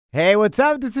Hey, what's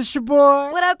up? This is your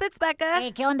boy. What up? It's Becca.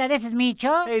 Hey, ¿qué onda? This is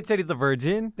Micho. Hey, it's Eddie the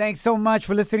Virgin. Thanks so much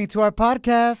for listening to our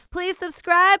podcast. Please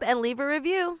subscribe and leave a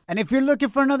review. And if you're looking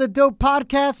for another dope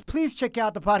podcast, please check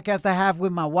out the podcast I have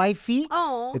with my wifey.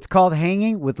 Oh. It's called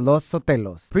Hanging with Los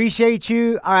Sotelos. Appreciate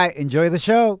you. All right, enjoy the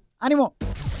show. Ánimo.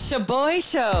 Shaboy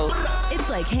Show. It's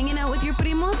like hanging out with your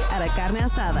primos at a carne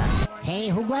asada. Hey,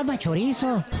 who grabbed my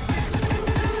chorizo?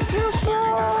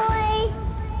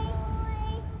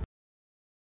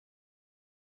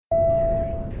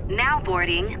 Now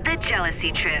boarding the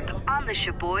jealousy trip on the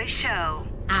Shaboy Show.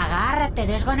 Agárrate,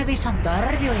 there's gonna be some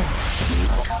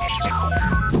turbulence.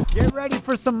 Get ready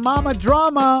for some mama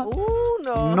drama. Ooh,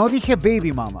 no. No dije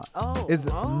baby mama. Oh. It's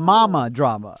mama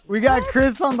drama. We got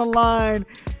Chris on the line.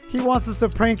 He wants us to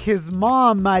prank his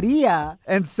mom, Maria,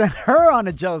 and send her on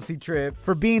a jealousy trip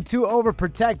for being too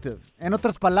overprotective. En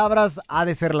otras palabras, ha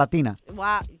de ser Latina.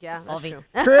 Wow. Yeah, that's true.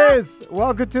 Chris,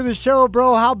 welcome to the show,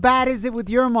 bro. How bad is it with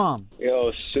your mom?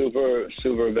 Yo,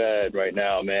 super bad right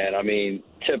now, man. I mean,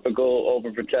 typical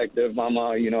overprotective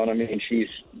mama, you know what I mean?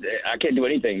 I can't do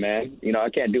anything, man. You know, I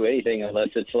can't do anything unless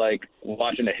it's like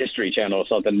watching a History Channel or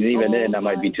something. And even then, that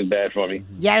might be too bad for me.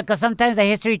 Yeah, because sometimes the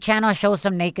History Channel shows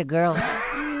some naked girls.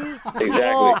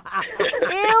 Exactly.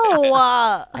 Ew.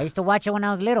 I used to watch it when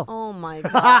I was little. Oh, my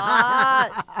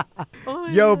gosh. Oh,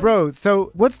 my Yo, God. bro,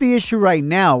 so what's the issue right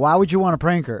now? Why would you want to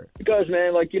prank her? Because,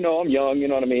 man, like, you know, I'm young, you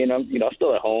know what I mean? I'm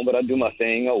still at home, but I do my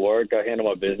thing. I work. I handle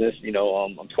my business. You know,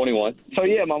 I'm 21. So,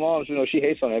 yeah, my mom, you know, she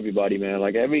hates on everybody, man.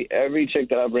 Like, every chick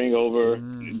that I bring over,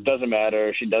 it doesn't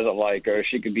matter. She doesn't like her.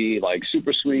 She could be, like,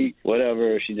 super sweet,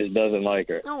 whatever. She just doesn't like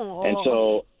her. Oh. And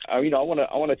so, I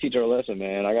want to teach her a lesson,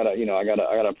 man. I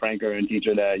gotta prank her and teach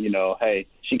her that, you know, hey,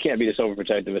 she can't be this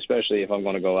overprotective, especially if I'm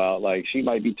going to go out. Like, she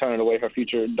might be turning away her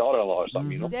future daughter-in-law or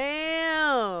something, you know?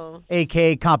 Damn.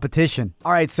 AKA competition.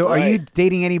 All right, so are you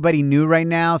dating anybody new right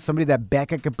now? Somebody that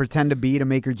Becca could pretend to be to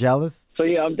make her jealous? So,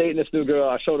 yeah, I'm dating this new girl.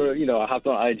 I showed her, you know, I hopped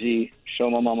on IG,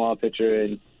 showed my mama a picture,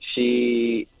 and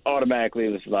she automatically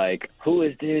was like, who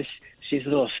is this? She's a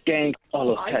little skank, all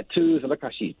those tattoos, and look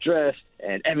how she's dressed,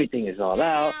 and everything is all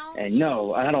out, and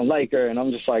no, I don't like her, and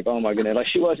I'm just like, oh my goodness, like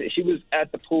she was at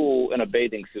the pool in a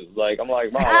bathing suit, like, I'm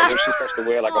like, wow, like, she's supposed to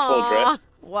wear like a full dress?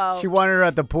 Wow. She wanted her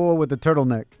at the pool with the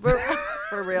turtleneck.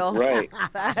 For real. Right.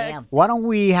 Facts. Why don't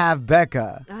we have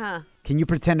Becca? Uh-huh. Can you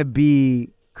pretend to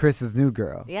be Chris's new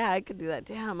girl? Yeah, I could do that.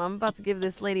 Damn, I'm about to give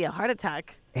this lady a heart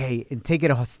attack. Hey, and take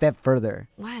it a step further.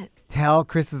 What? Tell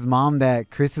Chris's mom that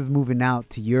Chris is moving out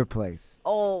to your place.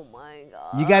 Oh, my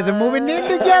God. You guys are moving in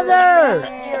together.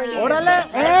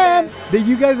 Orale. And that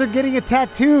you guys are getting a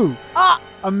tattoo.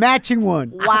 A matching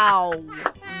one. Wow.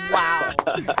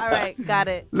 All right, got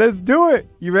it. Let's do it.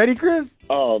 You ready, Chris?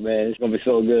 Oh, man, it's going to be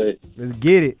so good. Let's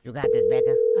get it. You got this,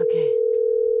 Becca. Okay.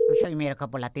 I'm sure you made a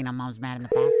couple Latina moms mad in the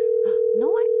past. No,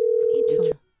 I need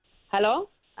you. Hello?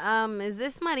 Is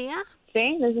this Maria?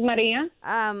 Sí, this is Maria.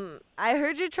 I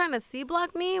heard you trying to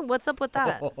C-block me. What's up with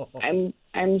that?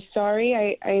 I'm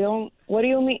sorry. I don't. What do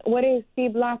you mean? What is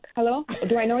C-block? Hello?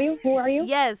 Do I know you? Who are you?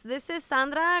 Yes, this is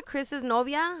Sandra, Chris's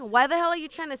novia. Why the hell are you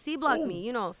trying to C-block me?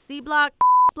 You know, C-block,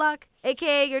 block,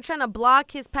 a.k.a. you're trying to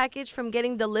block his package from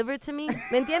getting delivered to me.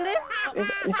 ¿Me entiendes?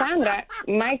 Sandra,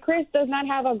 my Chris does not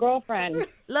have a girlfriend.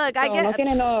 Look, So I guess... no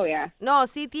tiene novia. No,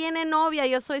 sí tiene novia.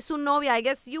 Yo soy su novia. I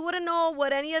guess you wouldn't know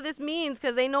what any of this means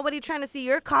because ain't nobody trying to see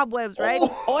your cobwebs, right?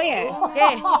 Oye,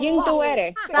 ¿Qué? ¿quién tú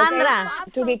eres? Sandra.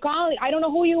 Okay? To be calling, I don't know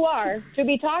who you are. To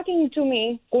be talking to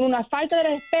me con una falta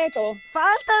de respeto.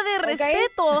 Falta de Okay.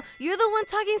 respeto. You're the one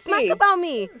talking smack Sí. about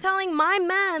me. Telling my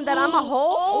man that I'm a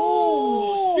hoe.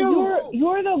 Oh,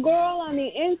 you're the girl on the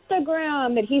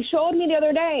Instagram that he showed me the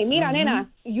other day. Mira, nena,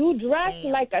 you dress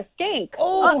like a skink.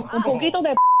 Un poquito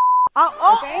de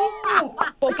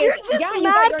Porque You're just ya, you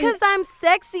mad got your- because I'm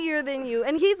sexier than you.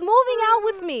 And he's moving out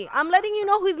with me. I'm letting you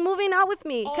know he's moving out with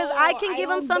me because I can give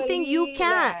him don't something you believe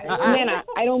can't. that. Nena,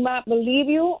 I do not believe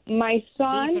you. My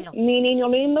son, Díselo. mi niño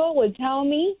lindo, would tell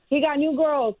me he got new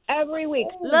girls every week.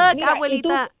 Look, Mira, abuelita.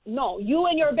 y tú- no, you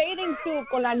in your bathing suit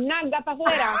con la nalga pa'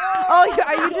 afuera. Oh,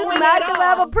 are you just Showing mad it because I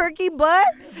have a off. perky butt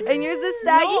and yours is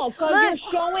saggy? No, because Look,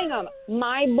 you're showing him.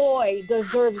 My boy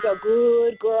deserves a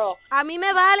good girl. a mí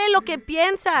me vale lo que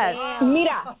piensas.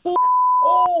 Mira,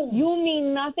 you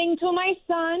mean nothing to my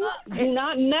son. Do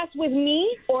not mess with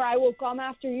me or I will come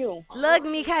after you. Look,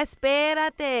 mija,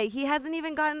 espérate. He hasn't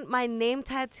even gotten my name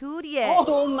tattooed yet.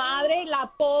 Tu madre, la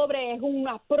pobre, es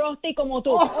una prosti como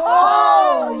tú.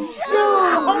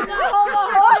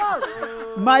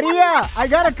 Maria, I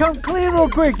gotta come clean real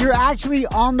quick. You're actually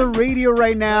on the radio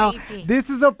right now. Crazy. This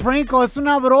is a prank. Es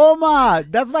una broma.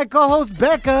 That's my co-host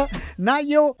Becca. not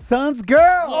your son's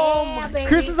girl. Yeah, baby.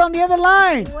 Chris is on the other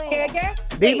line.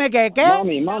 Dime que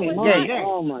qué. Mommy. ¿Qué?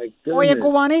 Oh my goodness. Oye, I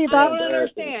cubanita. don't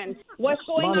understand. What's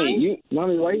going on?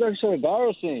 Mommy, why you guys so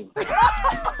embarrassing? Oh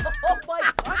my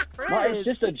God, Chris. Ma, it's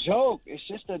just a joke. It's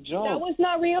just a That joke. was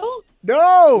not real?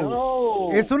 No.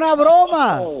 No. Es una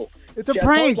broma. No. It's a See, I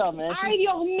prank. told y'all, man. Ay,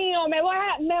 Dios mío, me va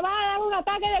a dar un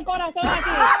ataque de corazón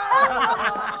aquí.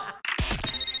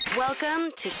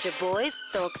 Welcome to Shaboy's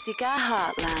Toxica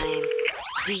Hotline.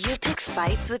 Do you pick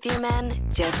fights with your men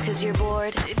just because you're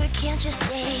bored? But can't you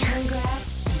say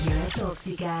congrats? You're a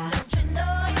Toxica. Don't you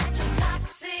know that you're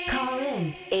toxic? Call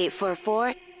in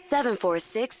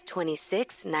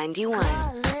 844-746-2691.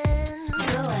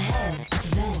 Go ahead,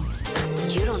 vent.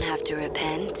 You don't have to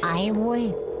repent. Ay,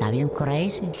 güey. Está bien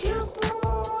crazy.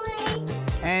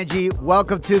 Angie,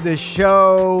 welcome to the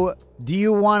show. Do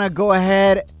you want to go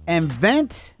ahead and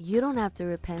vent You don't have to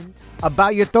repent.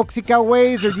 about your toxica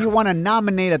ways, or do you want to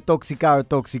nominate a toxica or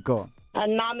toxico?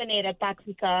 Nominate a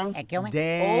toxica. Hey, kill me.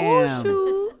 Damn.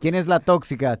 ¿Quién es la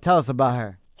toxica? Tell us about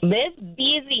her. Miss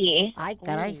Beezy Ay,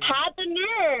 caray. had the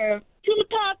nerve to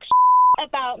talk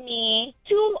about me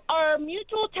to our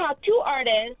mutual tattoo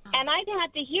artist, and I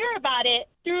had to hear about it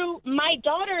through my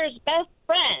daughter's best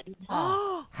friend.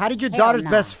 How did your Hell daughter's no.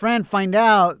 best friend find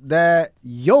out that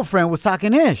your friend was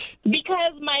talking ish? Because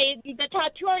the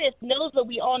tattoo artist knows that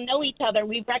we all know each other.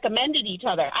 We've recommended each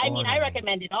other. I mean, I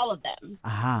recommended all of them.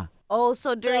 Ajá. Oh,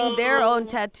 so during their own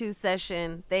tattoo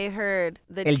session, they heard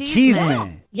the El chisme.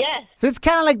 chisme. Yes. So it's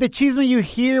kind of like the chisme you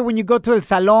hear when you go to el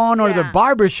salon or the Yeah.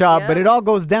 barber shop, Yep. but it all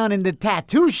goes down in the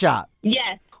tattoo shop.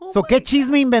 Yes. So, ¿qué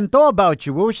chisme inventó about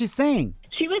you? What was she saying?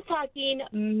 She was talking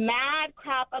mad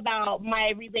crap about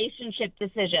my relationship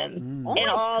decisions and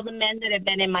all the men that have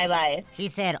been in my life. She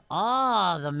said,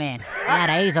 all the men. A lot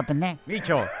of A's up in there.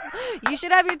 Micho. You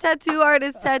should have your tattoo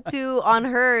artist tattoo on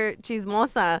her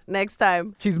chismosa next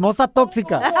time. Chismosa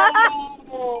tóxica.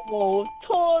 Oh,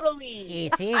 totally. Y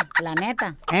sí, la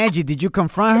neta. Angie, did you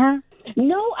confront her?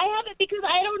 No, I haven't because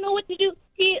I don't know what to do.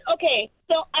 See, okay,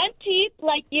 so I'm cheap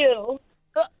like you,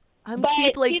 I'm but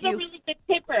cheap like he's a you. really good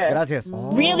tipper. Gracias.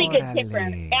 Really good tipper.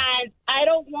 Órale. And I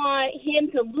don't want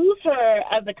him to lose her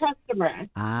as a customer.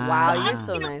 Ah, Wow, I'm you're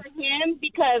so here nice. for him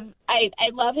because I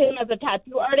love him as a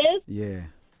tattoo artist. Yeah.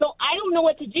 So I don't know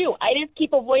what to do. I just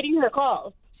keep avoiding her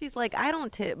calls. She's like, I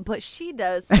don't tip, but she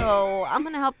does, so I'm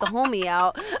going to help the homie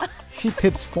out. She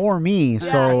tips for me,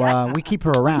 so we keep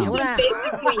her around. Chula.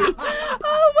 Basically.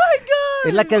 Oh, my God.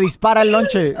 Es la que dispara el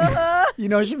lonche. You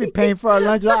know, she be paying for our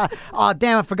lunch. Oh,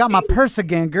 damn, I forgot my purse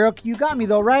again, girl. You got me,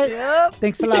 though, right? Yep.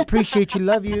 Thanks a lot. Appreciate you.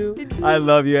 Love you. I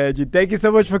love you, Angie. Thank you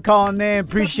so much for calling in.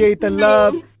 Appreciate the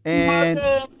love. And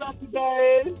Love you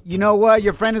guys. you know what?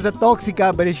 Your friend is a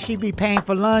toxica, but if she be paying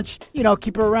for lunch, you know,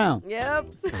 keep her around. Yep.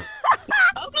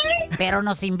 Okay. Pero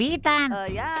nos invitan.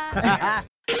 Yeah.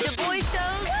 Shaboy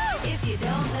shows. If you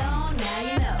don't know, now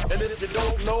you know. And if you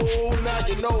don't know, now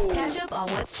you know. Catch up on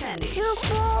what's trending.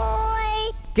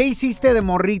 ¿Qué hiciste de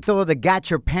morrito that got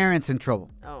your parents in trouble?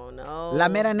 Oh, no. La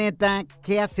mera neta,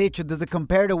 ¿qué has hecho? Does it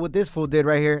compare to what this fool did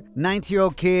right here?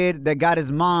 19-year-old kid that got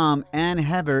his mom, Ann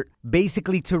Hebert,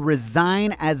 basically to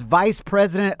resign as vice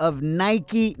president of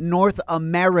Nike North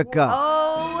America.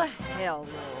 Oh, hell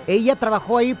no. Ella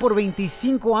trabajó ahí por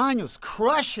 25 años,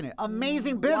 crushing it.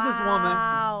 Amazing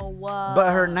businesswoman. Wow.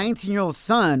 But her 19-year-old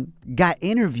son got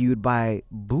interviewed by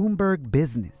Bloomberg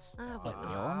Business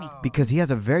because he has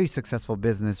a very successful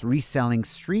business reselling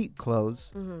street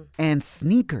clothes and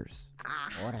sneakers.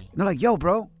 Órale. They're like, yo,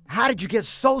 bro, how did you get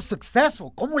so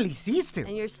successful? ¿Cómo le hiciste?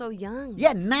 And you're so young.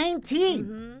 Yeah,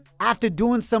 19. After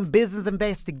doing some business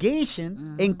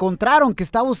investigation, encontraron que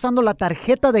estaba usando la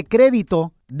tarjeta de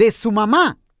crédito de su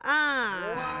mamá.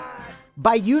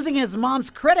 By using his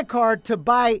mom's credit card to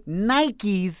buy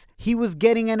Nikes, he was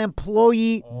getting an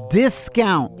employee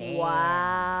discount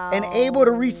Wow. and able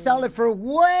to resell it for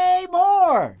way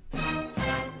more.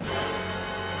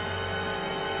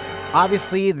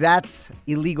 Obviously, that's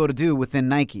illegal to do within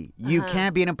Nike. You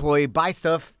can't be an employee, buy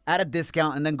stuff at a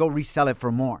discount, and then go resell it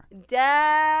for more.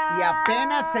 Damn. Y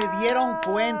apenas se dieron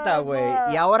cuenta, güey.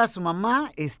 Y ahora su mamá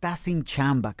está sin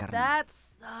chamba, carnal. That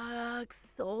sucks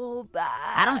so bad.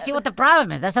 I don't see what the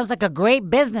problem is. That sounds like a great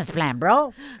business plan,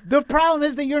 bro. The problem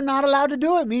is that you're not allowed to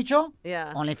do it, Micho.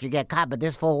 Yeah. Only if you get caught, but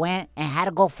this fool went and had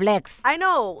to go flex. I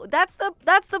know. That's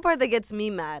the part that gets me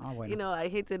mad. bueno. You know, I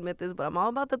hate to admit this, but I'm all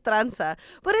about the tranza.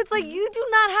 But it's like you do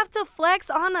not have to flex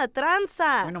on a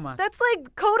tranza. Hoy nomás. That's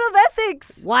like code of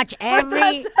ethics. Watch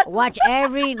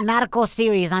every narco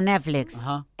series on Netflix.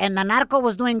 And the narco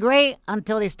was doing great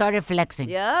until they started flexing.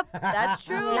 Yep, that's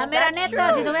true. La mera That's neta,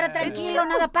 true. si estuviera tranquilo,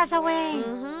 nada pasa,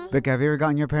 güey. Vic, have you ever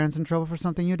gotten your parents in trouble for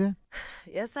something you did?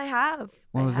 Yes, I have.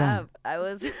 What was that? I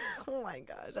was, oh my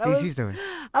gosh. ¿Qué hiciste, güey?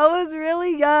 I was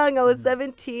really young. I was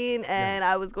 17 and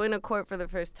I was going to court for the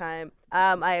first time.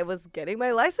 I was getting my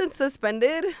license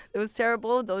suspended. It was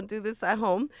terrible. Don't do this at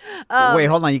home. Wait,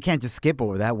 hold on. You can't just skip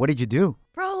over that. What did you do?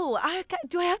 Bro,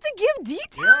 do I have to give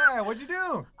details? Yeah, what'd you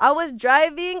do? I was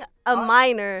driving a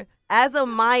minor as a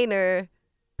minor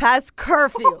past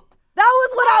curfew. That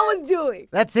was what I was doing.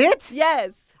 That's it?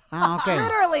 Yes. Ah, okay.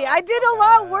 Literally, I did a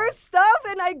lot worse stuff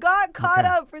and I got caught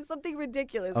up for something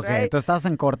ridiculous, Okay, right? tú estás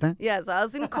en corte. Yes, I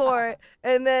was in court.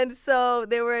 And then so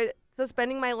they were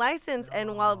suspending my license.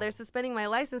 And while they're suspending my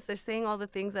license, they're saying all the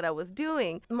things that I was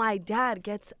doing. My dad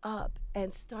gets up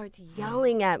and starts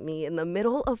yelling at me in the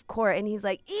middle of court. And he's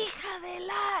like, hija de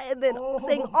la, and then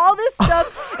saying all this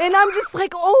stuff. And I'm just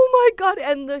like, oh my God.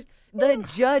 And the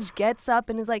judge gets up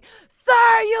and is like,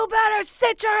 sir, you better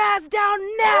sit your ass down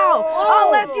now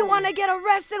unless you want to get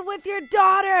arrested with your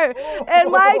daughter.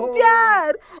 And my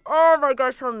dad, oh my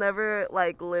gosh, he'll never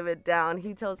live it down.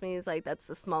 He tells me, he's like, that's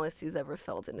the smallest he's ever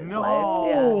felt in his life.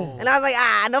 Yeah. And I was like,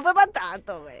 no fue pa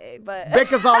tanto, güey. But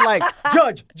Becca's all like,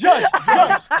 judge. You're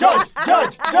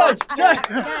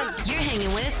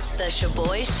hanging with the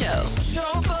Shaboy Show.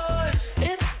 Shaboy,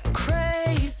 it's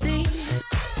crazy.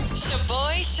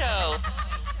 Shaboy Show.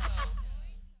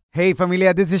 Hey,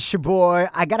 familia, this is Shaboy.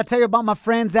 I got to tell you about my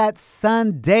friends at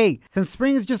Sunday. Since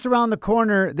spring is just around the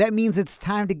corner, that means it's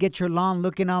time to get your lawn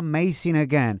looking amazing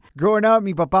again. Growing up,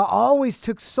 mi papá always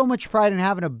took so much pride in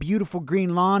having a beautiful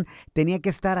green lawn. Tenía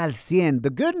que estar al 100. The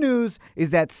good news is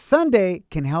that Sunday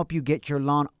can help you get your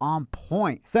lawn on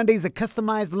point. Sunday's a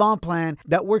customized lawn plan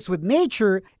that works with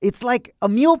nature. It's like a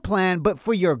meal plan, but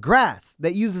for your grass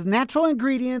that uses natural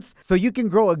ingredients so you can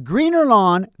grow a greener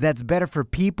lawn that's better for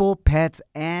people, pets,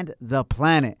 and the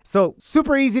planet. So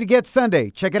super easy to get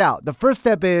Sunday. Check it out. The first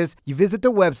step is you visit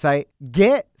the website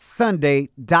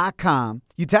getsunday.com.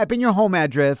 You type in your home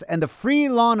address and the free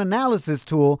lawn analysis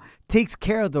tool takes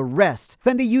care of the rest.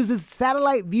 Sunday uses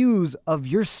satellite views of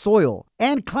your soil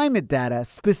and climate data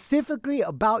specifically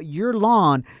about your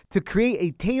lawn to create a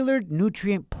tailored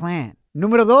nutrient plan.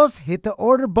 Número 2, hit the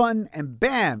order button and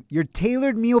bam, your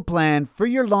tailored meal plan for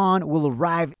your lawn will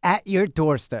arrive at your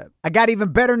doorstep. I got even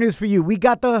better news for you. We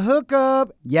got the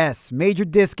hookup. Yes, major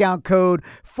discount code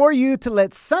for you to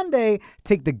let Sunday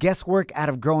take the guesswork out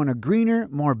of growing a greener,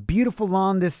 more beautiful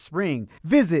lawn this spring.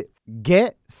 Visit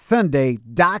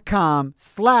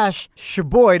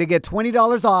getsunday.com/shaboy to get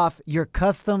 $20 off your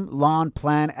custom lawn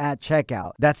plan at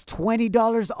checkout. That's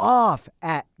 $20 off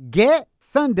at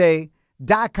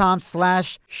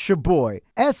getsunday.com/shaboy.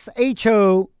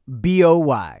 SHOBOY.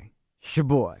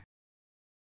 Shaboy.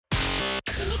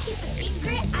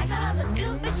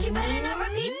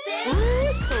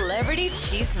 Celebrity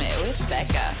Cheesemate with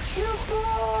Becca.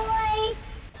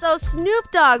 so Snoop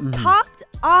Dogg popped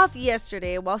off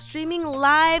yesterday while streaming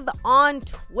live on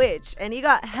Twitch. And he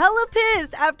got hella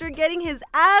pissed after getting his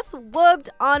ass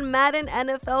whooped on Madden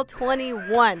NFL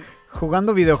 21.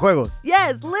 Jugando videojuegos.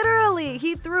 Yes, literally.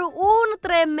 He threw un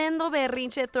tremendo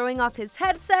berrinche throwing off his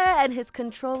headset and his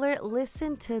controller.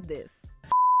 Listen to this.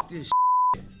 This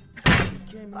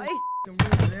came Ay. in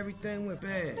and everything went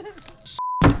bad.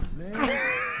 Man.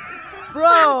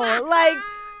 Bro,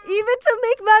 even to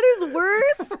make matters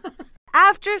worse,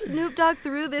 after Snoop Dogg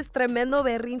threw this tremendo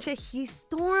berrinche, he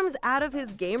storms out of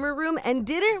his gamer room and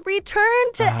didn't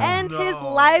return to end his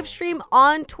live stream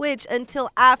on Twitch until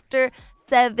after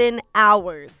 7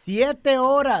 hours. 7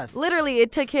 horas. Literally,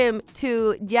 it took him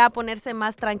to ya ponerse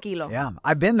más tranquilo. Yeah,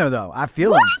 I've been there though. I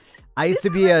feel it. I used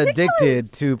to be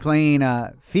addicted to playing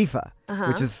FIFA,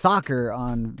 which is soccer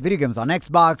on video games, on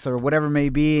Xbox or whatever it may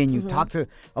be, and you talk to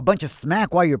a bunch of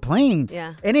smack while you're playing.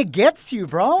 Yeah. And it gets to you,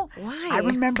 bro. Why? I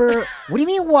remember, what do you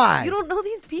mean why? You don't know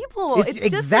these people. It's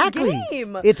exactly. just a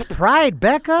game. It's pride,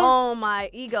 Becca. Oh, my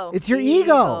ego. It's your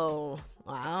ego.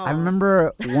 Wow. I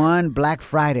remember one Black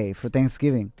Friday for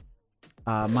Thanksgiving.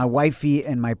 My wifey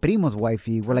and my primo's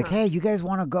wifey were like, hey, you guys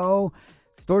want to go?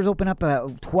 Stores open up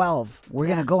at 12. We're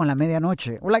going to go en la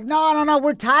medianoche. We're like, no,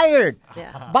 we're tired.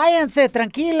 Yeah. Váyanse,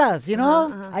 tranquilas, you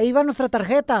know? Ahí va nuestra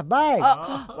tarjeta. Bye.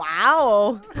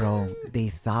 Wow. Bro, they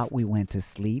thought we went to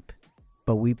sleep,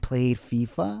 but we played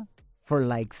FIFA for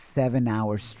 7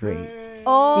 hours straight.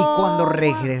 Oh. Y cuando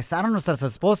regresaron nuestras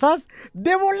esposas,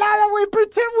 de volada, güey,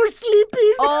 pretend we're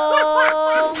sleeping.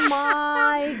 Oh,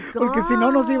 my God. Porque si no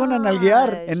nos iban a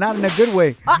nalguear, and not in a good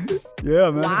way.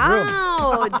 Yeah, man.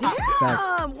 Wow. It's real.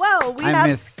 Damn. Well,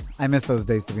 I miss those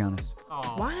days, to be honest.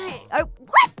 Why?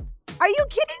 What? Are you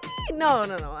kidding me? No.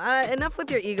 Enough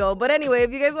with your ego. But anyway,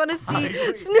 if you guys want to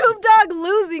see Snoop Dogg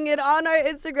losing it on our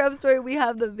Instagram story, we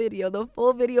have the video, the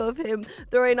full video of him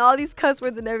throwing all these cuss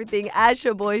words and everything at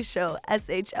Shaboy Show.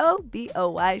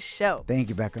 SHOBOY Show. Thank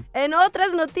you, Becca. En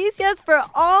otras noticias for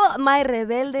all my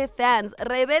Rebelde fans,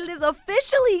 Rebelde is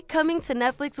officially coming to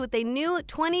Netflix with a new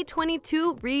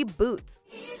 2022 reboot.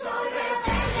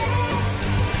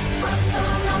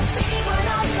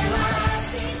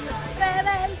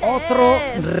 Otro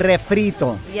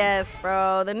refrito. Yes,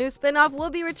 bro. The new spinoff will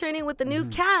be returning with the new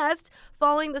cast,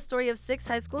 following the story of 6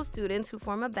 high school students who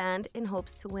form a band in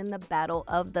hopes to win the battle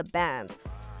of the band.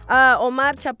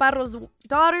 Omar Chaparro's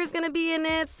daughter is going to be in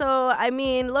it. So, I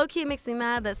mean, low-key, it makes me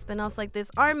mad that spinoffs like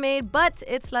this are made, but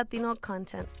it's Latino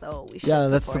content, so we should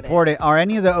let's support it. Are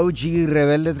any of the OG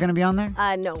Rebeldes going to be on there?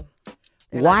 No.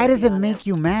 Why does it make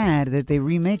you mad that they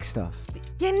remake stuff?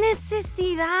 ¿Qué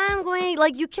necesidad, güey?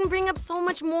 Like, you can bring up so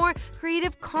much more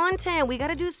creative content. We got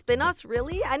to do spin-offs,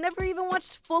 really? I never even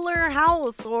watched Fuller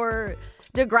House or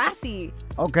Degrassi.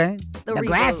 Okay.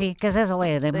 Degrassi? ¿Qué es eso,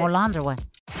 güey? ¿De Molans or what?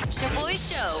 Shaboy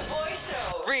Show.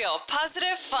 Real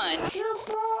positive fun.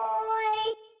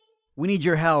 We need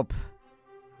your help.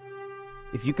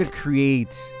 If you could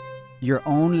create your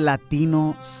own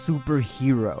Latino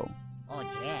superhero, Oh,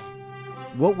 yeah.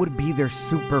 what would be their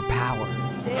superpower?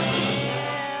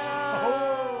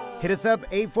 Hit us up,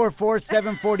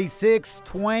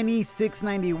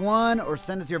 844-746-2691, or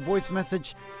send us your voice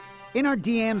message in our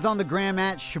DMs on the gram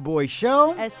at Shaboy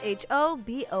Show.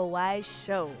 SHOBOY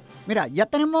Show. Mira, ya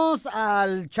tenemos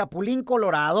al Chapulín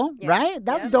Colorado, right?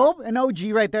 That's dope. An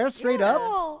OG right there, straight up.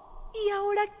 ¿Y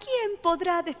ahora quién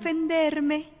podrá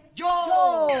defenderme? ¡Yo!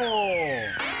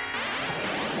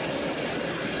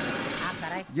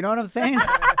 You know what I'm saying?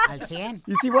 Al 100.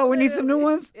 You see what? We need some new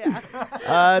ones.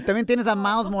 También tienes a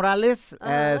Miles Morales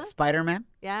as Spider-Man.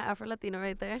 Yeah, Afro-Latino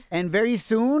right there. And very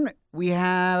soon, we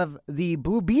have the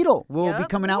Blue Beetle. We'll be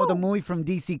coming out with a movie from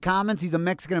DC Comics. He's a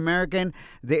Mexican-American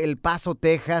de El Paso,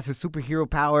 Texas. His superhero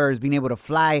power is being able to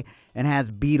fly and has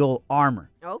beetle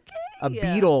armor. Okay. A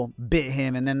beetle bit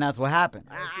him, and then that's what happened.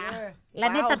 La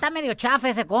neta está medio chafa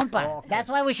ese compa. That's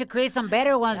why we should create some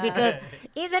better ones, because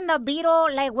isn't the beetle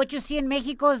like what you see in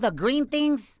Mexico is the green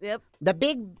things? Yep. The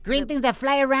big green things that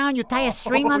fly around, you tie a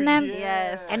string on them?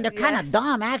 Yes. And they're kind of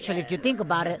dumb, actually, if you think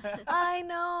about it. I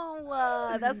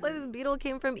know. That's why this beetle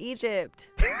came from Egypt.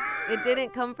 It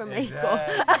didn't come from Mexico.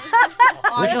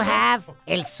 We should have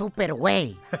el super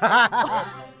güey.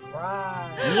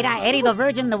 Mira, Eddie the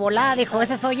Virgin de volada dijo,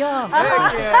 ese soy yo.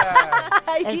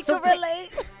 He could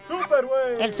relate.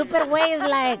 El super güey is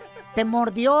like, te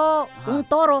mordió un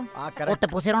toro o te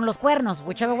pusieron los cuernos,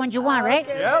 whichever one you want, right?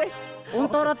 Yep. Un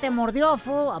toro te mordió,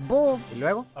 fool, a bull. ¿Y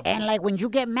luego? And like when you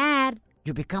get mad,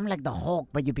 you become like the Hulk,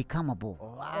 but you become a bull.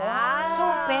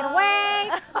 Super güey.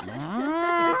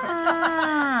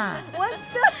 What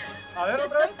the? A ver,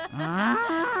 otra vez.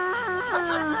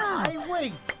 Ay,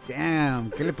 güey.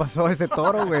 Damn, ¿qué le pasó a ese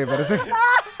toro, güey? Parece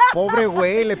pobre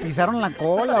güey, le pisaron la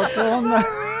cola o qué onda.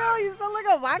 For real, you sound like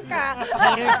a vaca.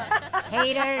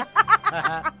 Haters.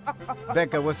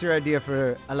 Becca, what's your idea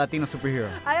for a Latino superhero?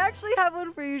 I actually have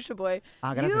one for you, Shaboy.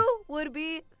 Gracias. You would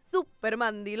be Super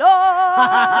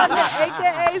Mandilon,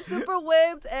 a.k.a. Super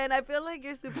Whipped, and I feel like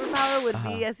your superpower would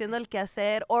be haciendo el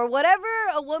quehacer or whatever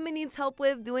a woman needs help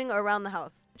with doing around the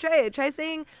house. Try it. Try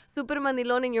saying Super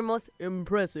Mandilon in your most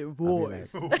impressive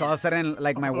voice. So all of a sudden,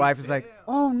 like, my wife is like,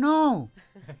 oh, no.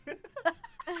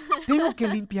 Tengo que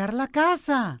limpiar la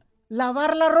casa,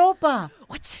 lavar la ropa.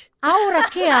 ¿Ahora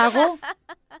qué hago?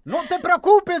 No te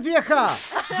preocupes, vieja.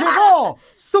 Llegó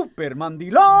Super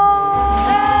Mandilón.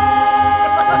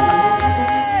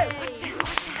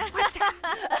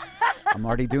 I'm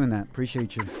already doing that.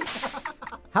 Appreciate you.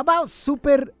 How about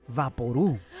Super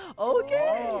Vaporú?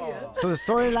 Okay. So the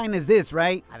storyline is this,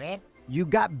 right? A ver. You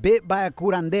got bit by a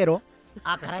curandero.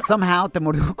 Caray. Somehow te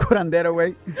mordió un curandero,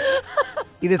 güey.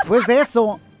 Y después de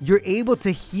eso, you're able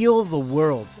to heal the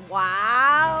world.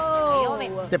 Wow.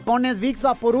 Te pones Vicks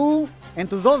Vaporú en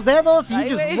tus dos dedos y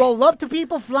you just roll up to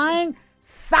people flying.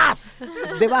 ¡Sas!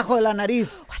 Debajo de la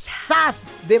nariz. ¡Sas!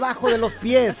 Debajo de los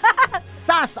pies.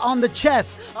 ¡Sas! On the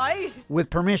chest. Ay. With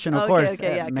permission, of Okay, course.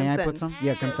 okay, yeah, May I put consent. some?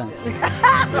 Yeah, consent.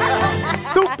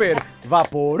 Super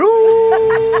Vaporú.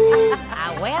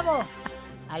 A huevo.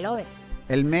 I love it.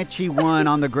 El Mechi one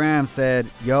on the gram said,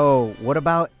 yo, what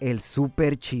about El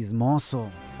Super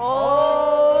Chismoso?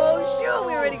 Oh, shoot.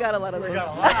 We already got a lot of those.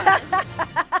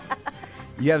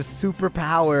 You have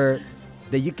superpower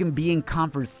that you can be in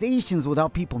conversations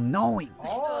without people knowing.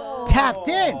 Tapped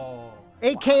in,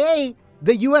 a.k.a.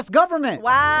 the U.S. government.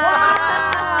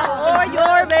 Wow. Or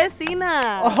your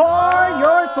vecina. Or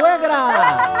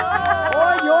suegra.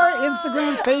 Or your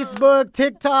Instagram, Facebook,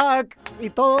 TikTok, y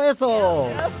todo eso.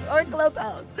 Or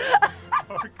Clubhouse.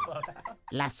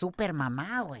 La super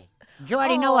mamá, güey. You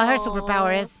already know what her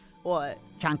superpower is. What?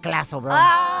 Chanclazo, bro.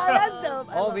 Ah, that's dope.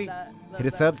 I love Obi. that. Hit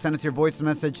us up. Send us your voice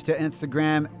message to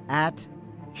Instagram at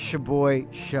Shaboy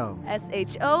Show.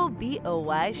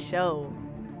 SHOBOY show.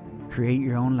 Create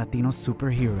your own Latino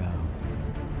superhero.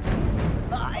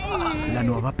 La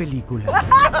nueva película.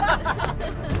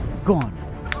 Con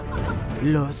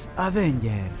los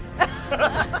Avengers.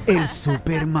 El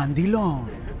super mandilón.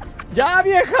 Ya,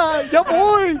 vieja, ya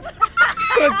voy.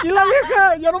 Tranquila,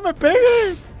 vieja, ya no me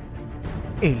pegues.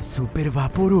 El super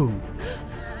vaporú.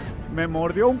 Me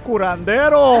mordió un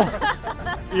curandero.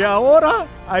 Y ahora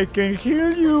I can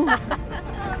heal you.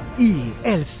 Y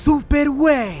el super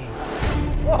güey.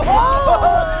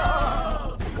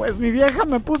 Pues mi vieja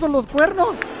me puso los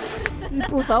cuernos. Y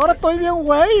pues ahora estoy bien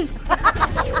güey.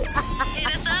 Hit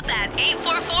us up at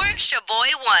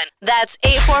 844-SHABOY1. That's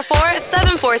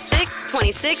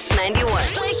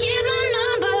 844-746-2691. But here's my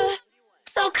number,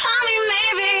 so call me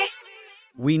maybe.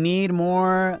 We need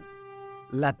more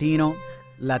Latino,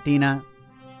 Latina,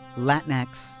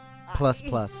 Latinx, plus.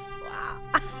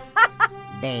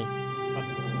 They.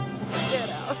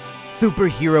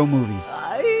 Superhero movies.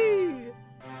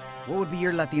 What would be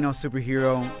your Latino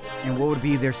superhero and what would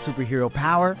be their superhero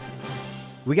power?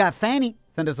 We got Fanny.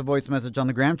 Send us a voice message on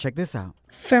the gram. Check this out.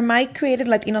 For my created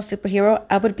Latino superhero,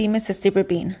 I would be Mrs. Super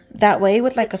Bean. That way,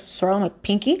 with like a swirl on my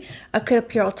pinky, I could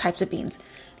appear all types of beans.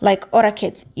 Like, ora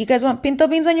kids, you guys want pinto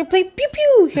beans on your plate? Pew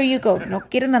pew, here you go. No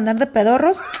quieren andar de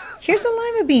pedorros? Here's some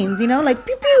lima beans, you know, like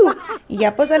pew pew. Y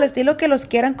ya pues al estilo que los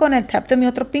quieran con el tap de mi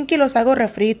otro pinky, los hago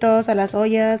refritos a las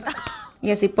ollas.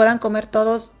 Y así puedan comer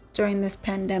todos during this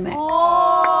pandemic.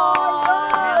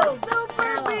 Oh,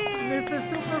 Super Bean! Mrs.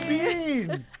 Super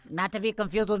Bean! Not to be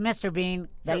confused with Mr. Bean,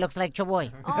 that looks like Choboy.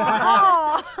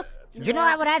 Oh. You know,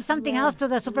 I would add something else to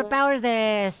the superpowers,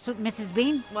 Mrs.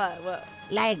 Bean. What?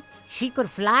 Like, she could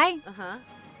fly, Uh-huh.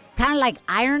 kind of like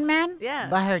Iron Man, Yeah.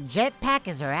 but her jetpack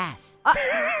is her ass.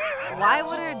 Why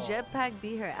would her jetpack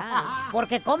be her ass?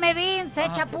 Porque come beans, se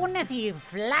echa punes y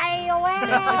fly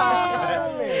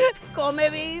away. Come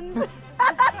beans.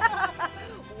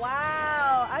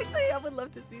 Wow. Actually, I would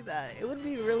love to see that. It would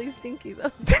be really stinky,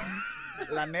 though.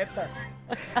 La neta.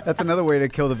 That's another way to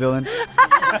kill the villain.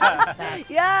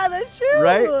 Yeah, that's true.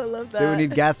 Right? I love that. They would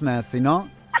need gas masks, you know?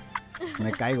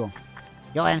 Me caigo.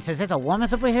 Yo, and since it's a woman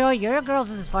superhero, your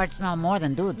girls' fart smell more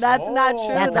than dudes. That's not true.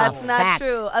 That's That's a not fact.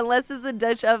 true. Unless it's a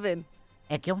Dutch oven.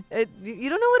 ¿Qué? You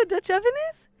don't know what a Dutch oven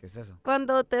is? ¿Qué es eso?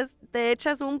 Cuando te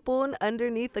echas un pun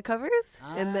underneath the covers,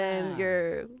 and then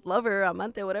your lover,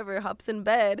 amante, whatever, hops in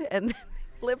bed and then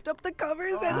lift up the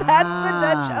covers, and that's the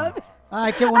Dutch oven.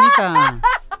 Ay, qué bonita.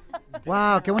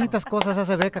 Wow, qué bonitas cosas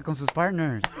hace Becca con sus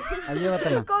partners. Ahí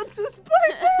llévatela. Con sus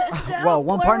partners. Well,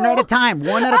 one partner at a time.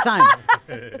 One at a time.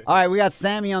 All right, we got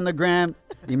Sammy on the gram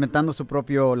inventando su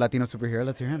propio Latino superhero.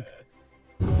 Let's hear him.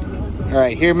 All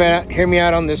right, hear me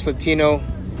out on this Latino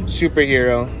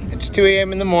superhero. It's 2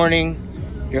 a.m. in the morning.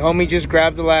 Your homie just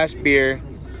grabbed the last beer.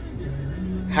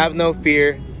 Have no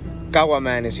fear. Kawa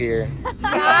Man is here.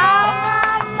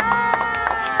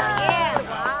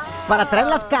 Para traer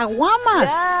las caguamas.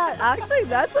 Yeah, actually,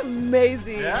 that's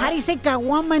amazing. How do you say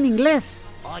caguama in inglés?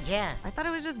 Oh, yeah. I thought it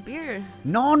was just beer.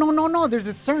 No. There's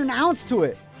a certain ounce to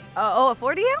it. A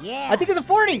 40 ounce? Yeah. I think it's a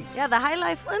 40. Yeah, the High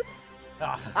Life ones.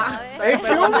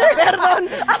 Perdón.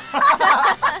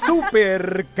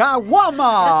 Super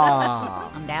caguama.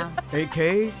 I'm down.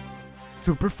 AK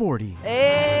Super 40.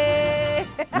 Hey.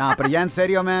 Nah, pero ya en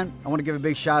serio, man, I want to give a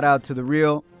big shout out to the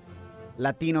real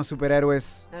Latino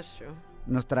superhéroes. That's true.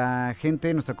 Nuestra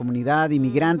gente, nuestra comunidad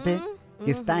inmigrante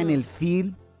que está en el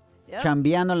field,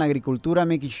 chambeando en la agricultura,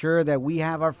 making sure that we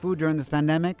have our food during this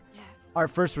pandemic. Yes. Our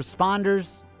first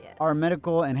responders, our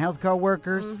medical and healthcare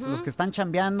workers, los que están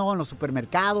chambeando en los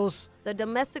supermercados, The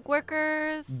domestic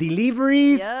workers.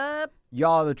 deliveries. Yep.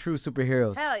 Y'all the true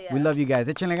superheroes. Hell yeah. We love you guys.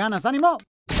 Échenle ganas. ¡Ánimo!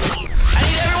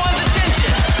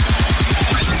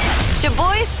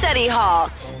 Shaboy Study Hall.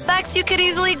 Facts you could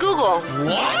easily Google.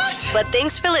 What? But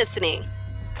thanks for listening.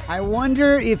 I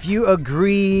wonder if you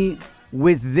agree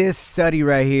with this study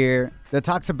right here that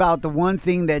talks about the one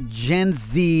thing that Gen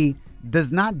Z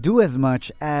does not do as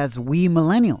much as we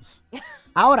millennials.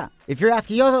 Ahora, if you're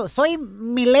asking, yo, ¿soy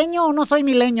milenio o no soy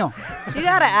milenio? You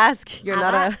gotta ask. You're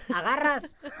not a... Agarras.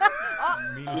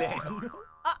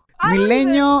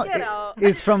 Milenio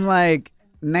is from like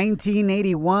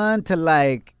 1981 to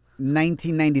like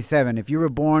 1997. If you were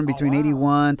born between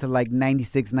 81 to like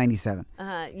 96, 97.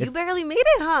 You barely made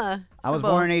it, huh? I was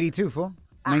born in 82, fool.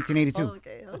 1982.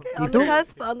 Okay. ¿Y On tú?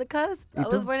 the cusp. I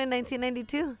was born in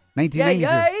 1992. 1992.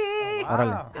 Yay!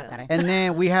 Órale. And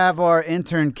then we have our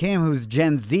intern Kim, who's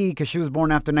Gen Z, because she was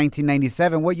born after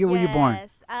 1997. What year were you born?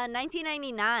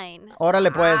 1999.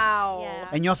 Órale, pues. Wow. Yeah.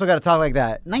 And you also got to talk like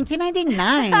that.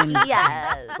 1999.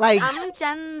 Yes. Like- I'm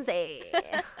Gen Z.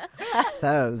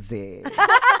 So Z.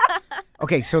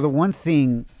 Okay, so the one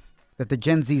thing that the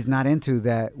Gen Z's not into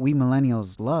that we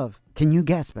millennials love, can you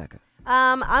guess, Becca?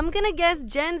 I'm gonna guess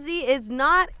Gen Z is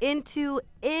not into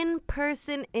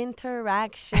in-person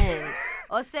interaction.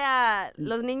 O sea,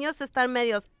 los niños están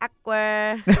medios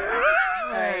awkward.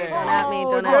 Sorry, don't at me.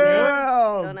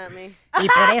 Don't at me. Y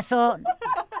por eso,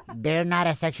 they're not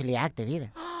as sexually active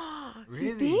either.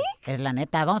 You think? Es la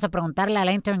neta. Vamos a preguntarle a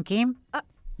la intern Kim.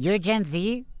 You're Gen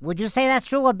Z. Would you say that's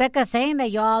true what Becca's saying,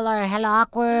 that y'all are hella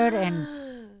awkward and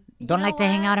don't like to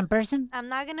hang out in person? I'm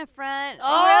not gonna front. We're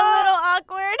a little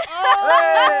awkward.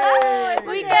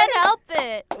 We can't help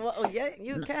it. Well, yeah,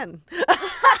 you can.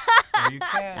 You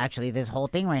can. Actually, this whole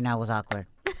thing right now was awkward.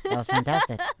 That was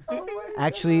fantastic.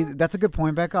 Actually, that's a good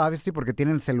point, Becca, obviously, porque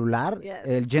tienen el celular, Yes.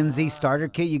 el Gen Z starter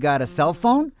kit. You got a cell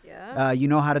phone. Yeah. You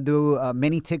know how to do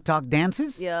many TikTok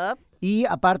dances. Yep. Y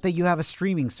aparte, you have a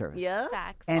streaming service. Yep.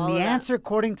 Facts. And All the of that. answer,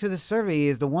 according to the survey,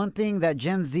 is the one thing that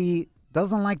Gen Z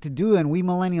doesn't like to do and we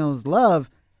millennials love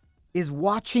is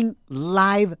watching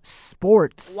live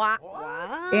sports. Wow.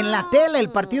 En la tele, el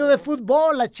partido de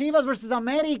fútbol, las Chivas versus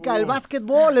América, el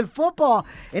básquetbol, el football.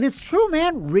 And it's true,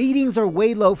 man. Ratings are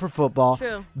way low for football.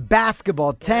 True.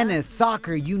 Basketball, tennis,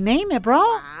 soccer, you name it, bro.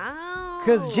 Wow.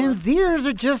 Because Gen Zers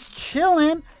are just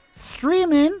chilling,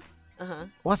 streaming, Uh-huh.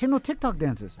 o haciendo TikTok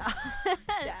dances.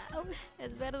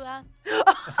 Es verdad.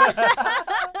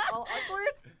 All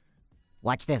awkward?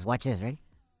 Watch this. Ready?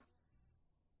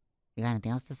 You got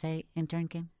anything else to say, intern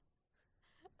Kim?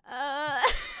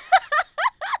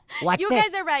 Watch You this.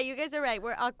 guys are right.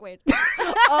 We're awkward.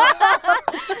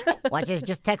 Watch this.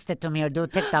 Just text it to me or do a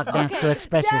TikTok dance to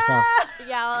express yourself.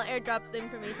 Yeah, I'll airdrop the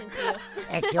information to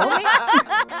you. ¿Qué hubo?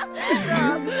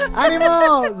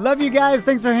 Ánimo! Love you guys.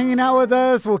 Thanks for hanging out with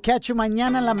us. We'll catch you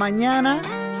mañana en la mañana.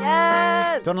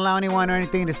 Yes. Don't allow anyone or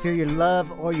anything to steal your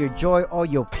love or your joy or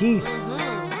your peace.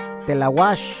 Te la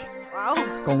wash Wow.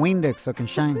 con Windex so it can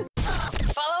shine.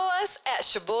 Follow us at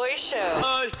Shaboy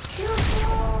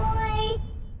Show.